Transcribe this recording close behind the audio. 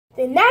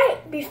the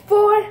night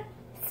before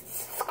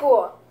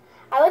school.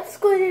 I went to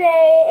school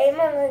today, ate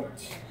my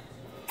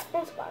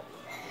lunchbox.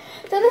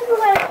 So this is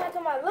what I got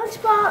in my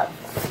lunchbox.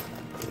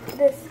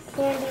 This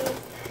candy,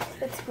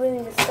 it's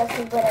really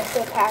disgusting, but I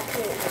still packed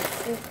it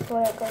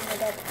before I go to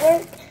that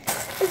work.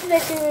 It's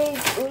basically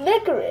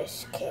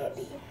licorice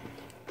candy.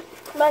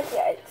 My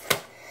guys,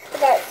 I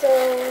got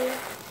some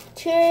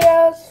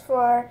Cheerios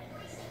for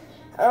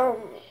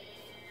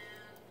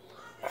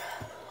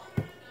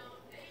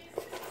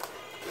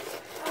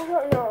I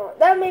don't know.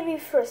 That may be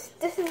for,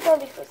 this is going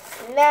to be for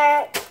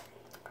snack.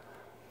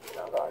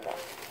 I'll go in that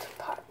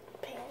pot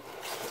pan.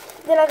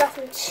 Then I got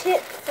some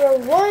chips for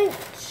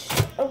lunch.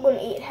 I'm going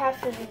to eat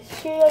half of these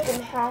Cheerios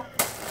and half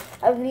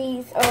of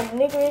these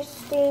licorice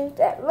things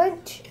at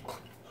lunch.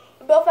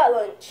 Both at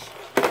lunch.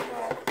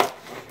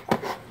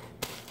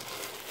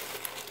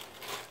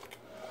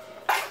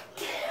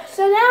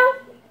 So now,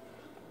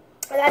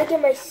 I got to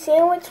get my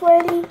sandwich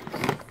ready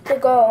to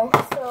go.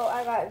 So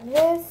I got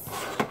this.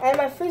 And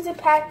my freezer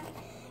pack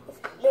is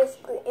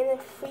basically in the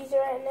freezer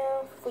right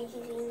now,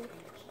 freezing.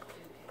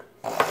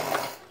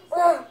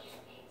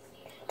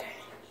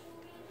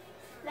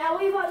 Now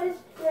we bought this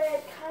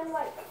bread kind of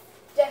like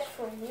just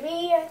for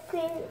me, I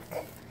think.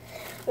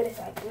 But it's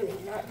like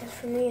really not just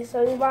for me.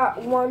 So we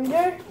bought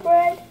Wonder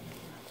bread.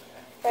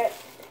 Right.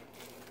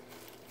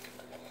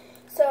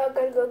 So I'm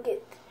going to go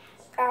get,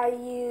 I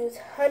use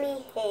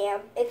honey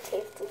ham. It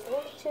tastes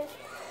delicious.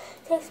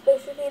 It tastes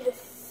basically the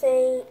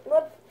same.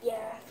 What?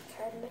 Yeah.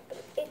 But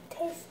it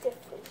tastes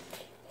different.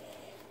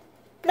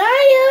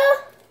 Naya!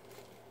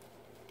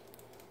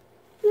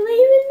 You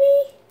leaving me?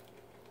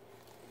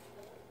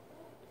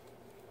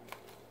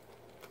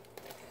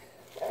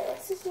 Alright,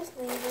 let's just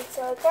leave it.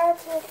 So I got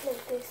to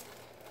make this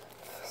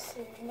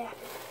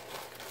snappy.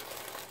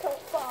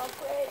 Don't fall,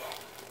 bread.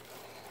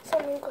 So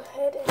I'm going to go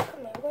ahead and put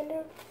my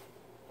Wonder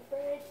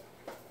bread.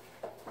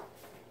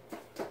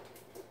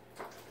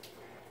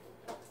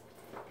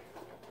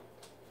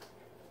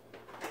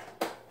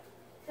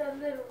 The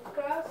little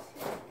girls,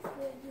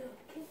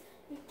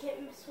 you can't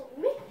mess with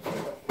me.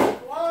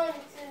 1, 2,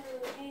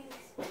 these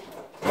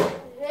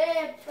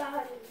red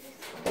bottoms,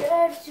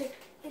 this hit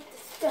the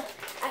stuff.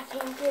 I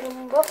can't get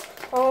them both.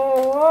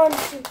 Oh, 1, 2.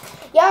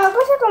 Y'all go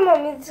check out my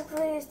music,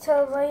 please.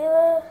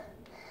 Talailamonroe.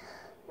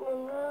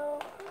 Oh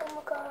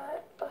my god.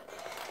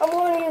 I'm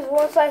going to use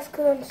one slice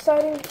because I'm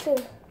starting to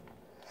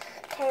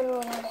kind of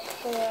run out of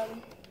ham.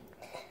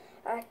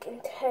 I can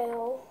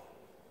tell.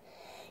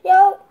 Yo,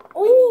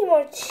 we need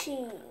more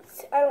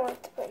cheese. I don't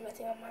like to put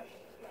nothing on my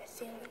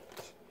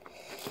sandwich.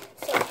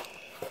 So,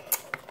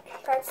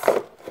 that's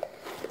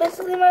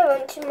basically my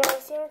lunch, and my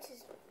sandwich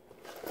is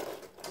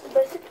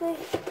basically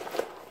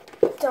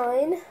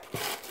done.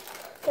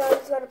 So I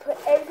just gotta put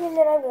everything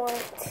that I want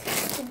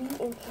to be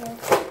in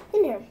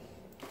here.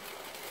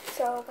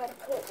 So I gotta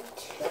put the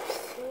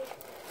chips here.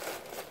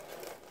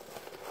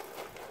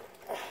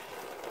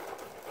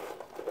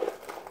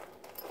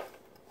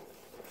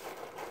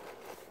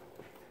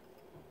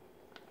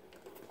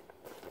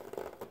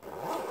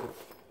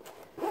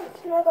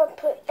 I'm not gonna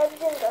put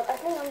everything up. I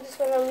think I'm just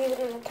gonna leave it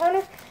in the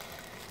counter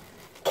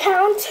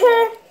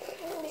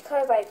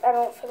because like I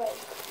don't feel like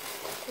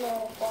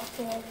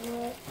walking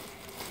everywhere.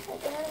 I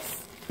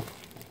guess.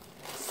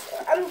 So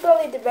I'm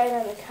gonna leave the bag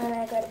on the counter.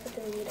 I gotta put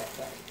the meat up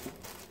there.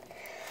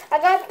 I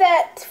got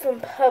that from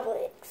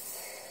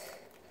Publix.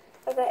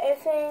 I got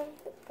everything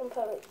from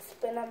Publix,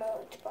 but not my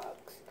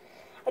lunchbox.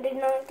 I did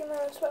not get my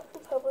lunchbox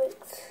from Publix,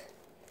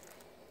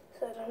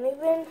 so don't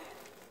even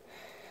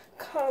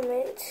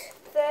comment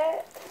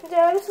that.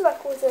 Yeah, this is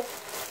like was a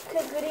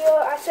good video.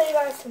 I'll show you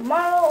guys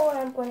tomorrow what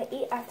I'm going to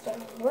eat after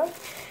lunch.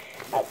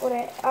 Like what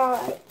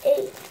I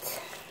ate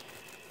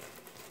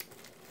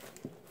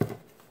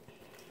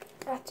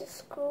after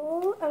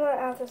school. I'm not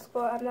after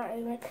school. I'm not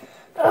even.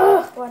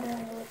 Ugh, why did I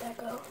let that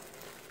go?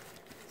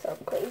 So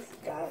crazy,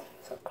 guys.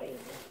 So crazy.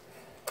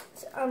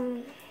 So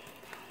I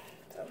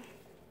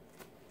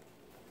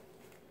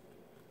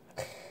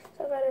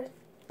gotta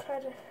try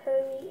to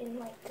hurry and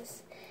like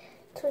this.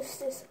 Twist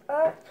this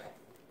up.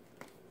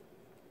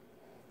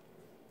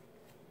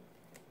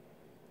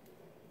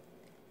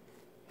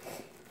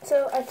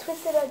 So I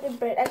twisted up the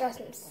bread. I got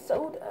some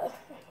soda.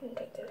 I'm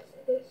gonna take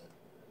this.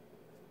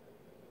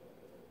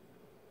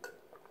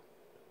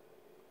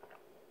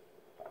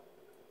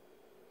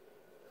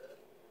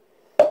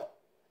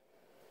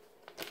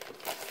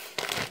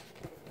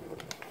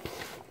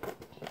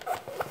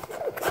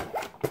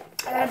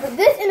 I gotta put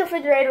this in the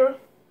refrigerator.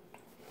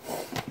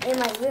 And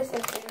like this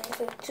in the refrigerator.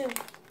 So 2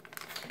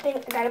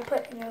 things I gotta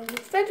put in the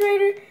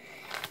refrigerator.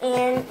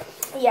 And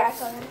yeah,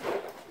 so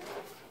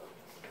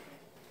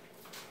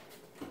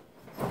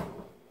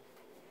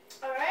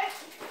alright.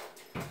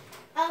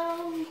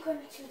 I'm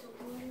gonna choose a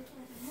blue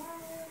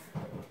tomorrow.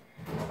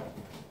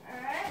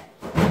 Alright.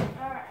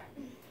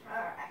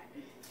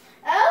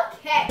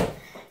 Okay.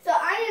 So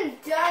I am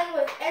done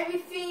with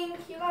everything.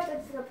 You guys are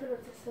just gonna put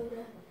up the soda.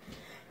 I'm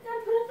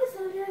gonna put up the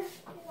soda. You guys.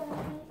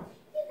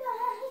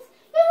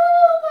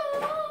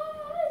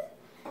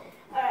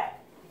 Alright.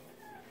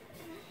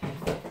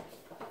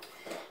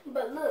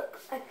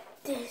 like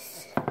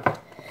this.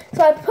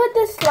 So I put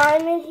the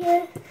slime in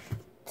here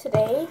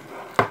today.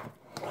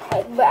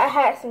 Like, but I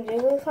had some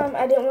jiggly slime.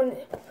 I didn't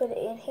want to put it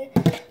in here.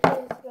 It's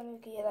gonna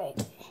get like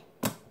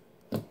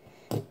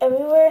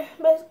everywhere,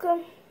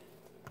 basically.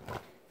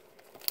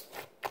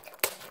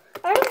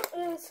 I don't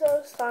really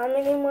sew slime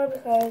anymore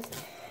because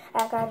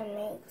I gotta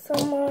make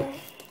some more.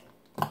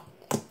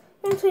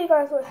 Let me tell you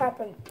guys what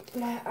happened.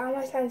 All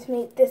my slimes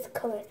made this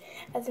color.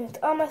 As in,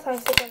 all my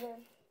slimes together.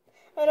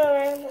 I know,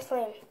 right? That's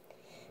lame.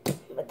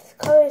 But this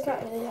color is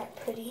not really that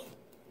pretty.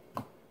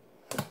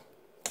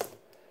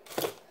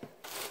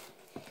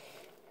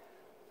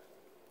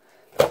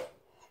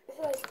 It's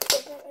like, it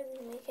doesn't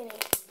really make any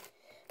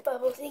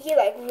bubbles. They get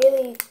like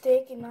really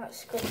thick and not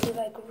squishy,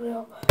 like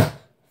real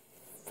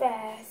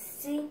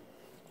fast. See?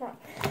 Not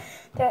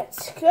that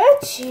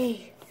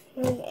scratchy.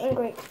 I'm really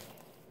angry.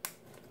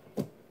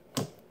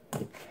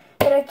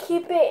 But I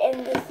keep it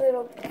in this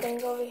little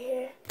thing over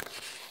here.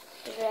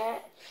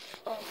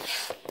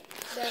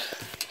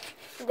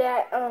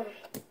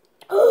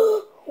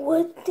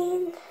 Wood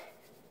thing.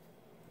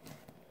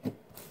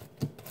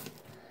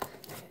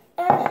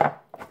 My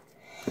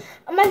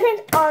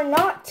friends are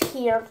not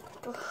here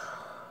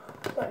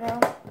right now.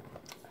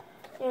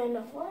 And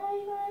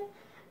why?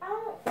 I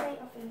don't think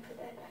I'm gonna put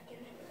that back in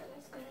there.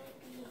 That's gonna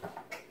be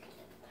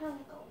kind of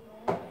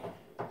going on.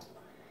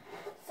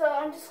 So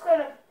I'm just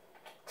gonna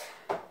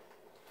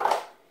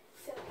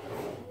set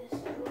this in this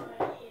drawer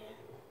right here.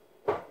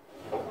 I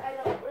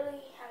don't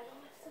really have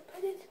nowhere to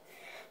put it,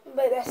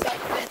 but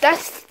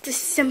that's the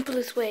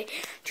simplest way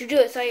to do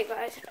it. Sorry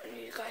guys,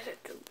 you guys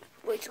have to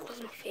wait to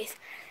close my face.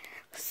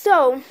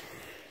 So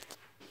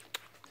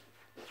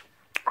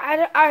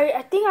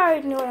I think I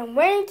already know what I'm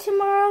wearing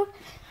tomorrow.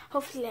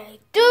 Hopefully I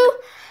do,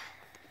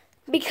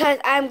 because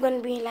I'm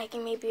going to be like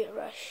in maybe a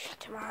rush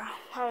tomorrow.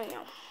 I don't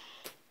know.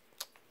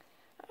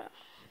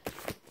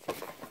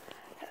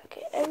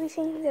 Okay,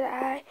 everything that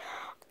I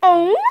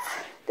own.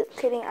 Just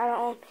kidding, I don't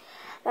own.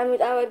 That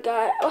means I would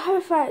got. What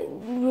happens if I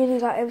really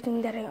got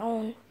everything that I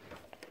own?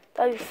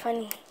 That would be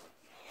funny.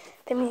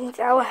 That means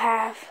I would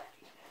have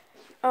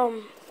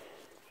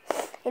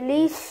at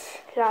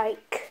least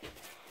like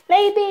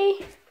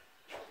maybe,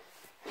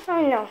 I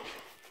don't know,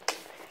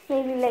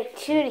 maybe like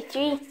 2 to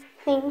 3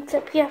 things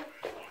up here.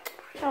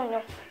 I don't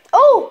know.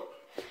 Oh!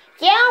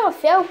 Yeah, I'm a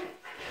Phil.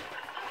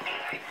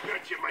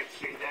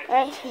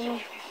 Alright, so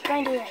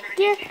I'm going to do right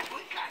here.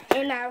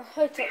 And now,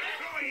 hook it.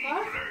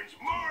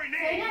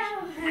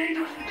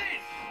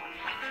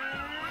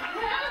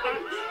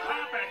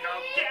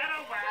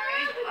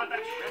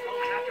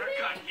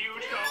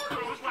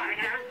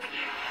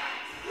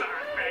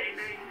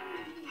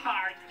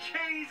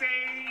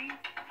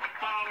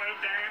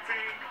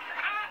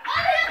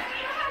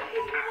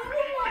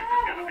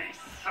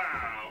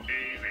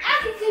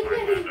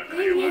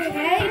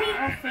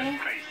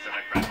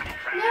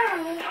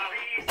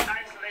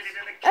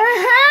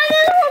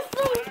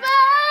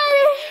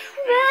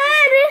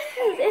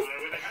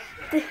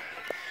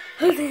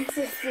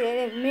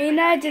 Me,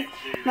 not just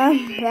my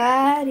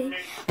body,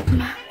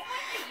 my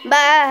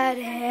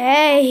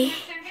body.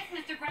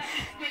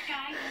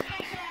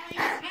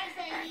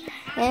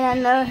 And I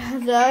know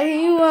that's all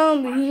you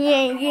want, but he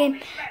ain't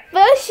getting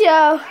for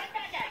sure.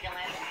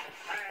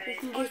 You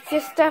can get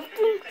your stuff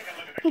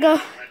and go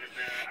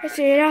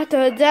straight out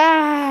the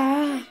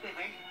door.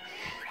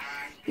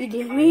 You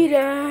did me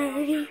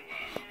dirty,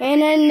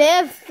 and I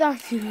never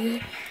thought you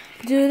would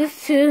do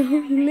this to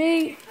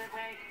me.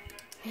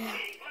 Yeah.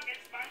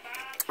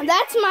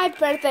 That's my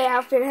birthday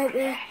outfit right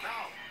there.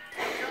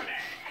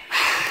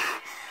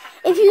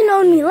 If you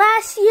know me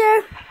last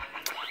year,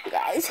 you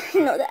guys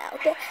know the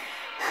outfit.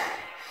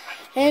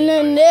 And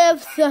I never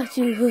thought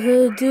you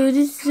would do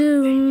this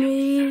to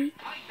me.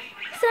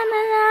 So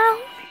now,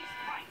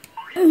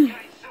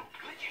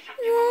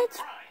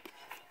 that's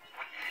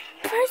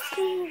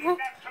personal.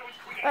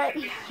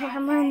 Alright,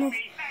 I'm wearing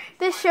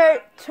this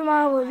shirt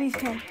tomorrow with these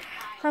pants.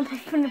 I'm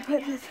going to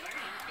put this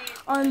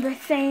on the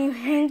same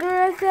hanger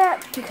as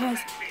that, because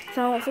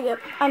so I won't forget.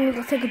 I'm going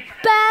to go take a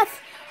bath,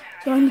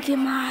 so I'm going to get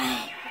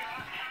my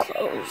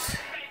clothes.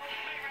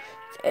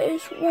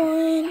 There's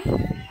one.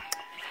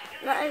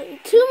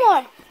 Two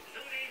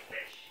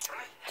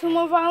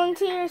more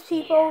volunteers,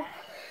 people.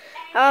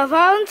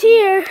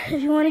 Volunteer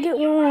if you want to get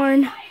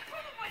worn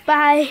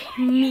by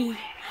me.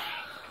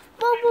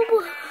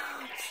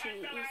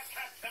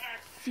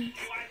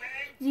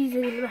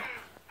 Jeez.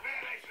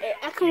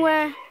 I can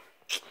wear.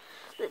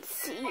 Let's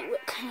see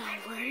what can I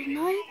wear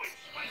tonight.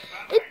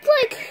 It's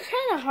like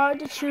kind of hard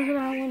to choose what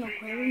I want to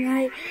wear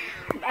tonight.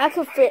 I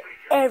can fit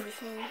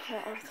everything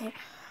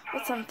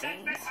with some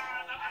things.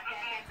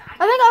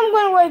 I think I'm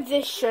going to wear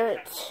this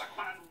shirt.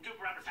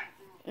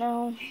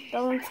 No,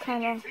 that one's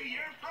kind of,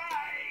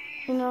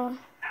 you know.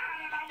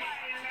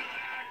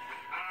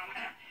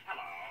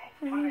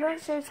 That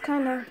shirt's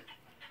kind of,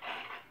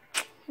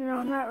 you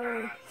know, not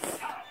really.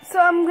 So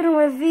I'm going to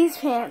wear these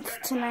pants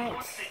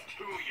tonight.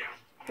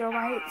 They're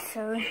white,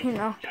 so, you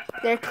know,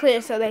 they're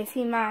clear so they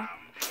see my,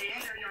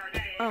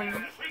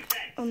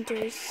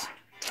 unders.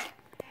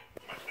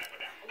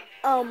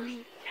 And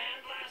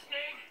last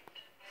name?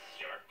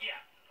 Sure,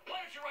 yeah.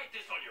 Why don't you write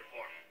this on your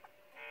form?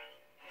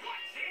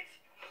 What's it?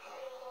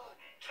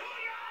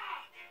 Tuya!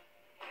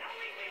 Now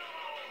leave me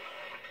alone!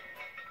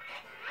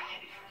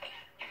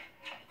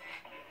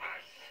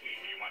 I see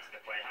he wants to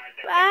play hard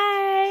to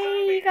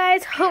Bye, you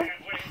guys.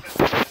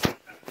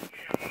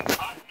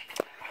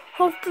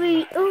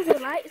 Hopefully, oh, the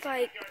light's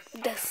like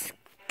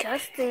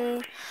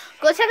disgusting.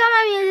 Go check out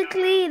my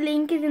Musically.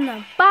 Link is in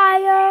the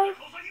bio.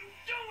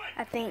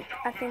 I think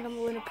I'm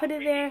going to put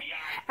it there.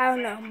 I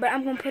don't know, but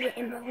I'm going to put it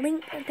in the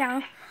link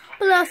down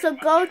below. So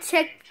go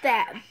check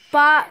that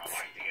box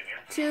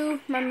to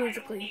my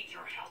Musically.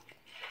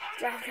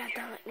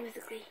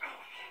 Musically.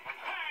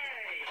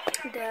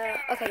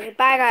 Okay,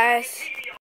 bye guys.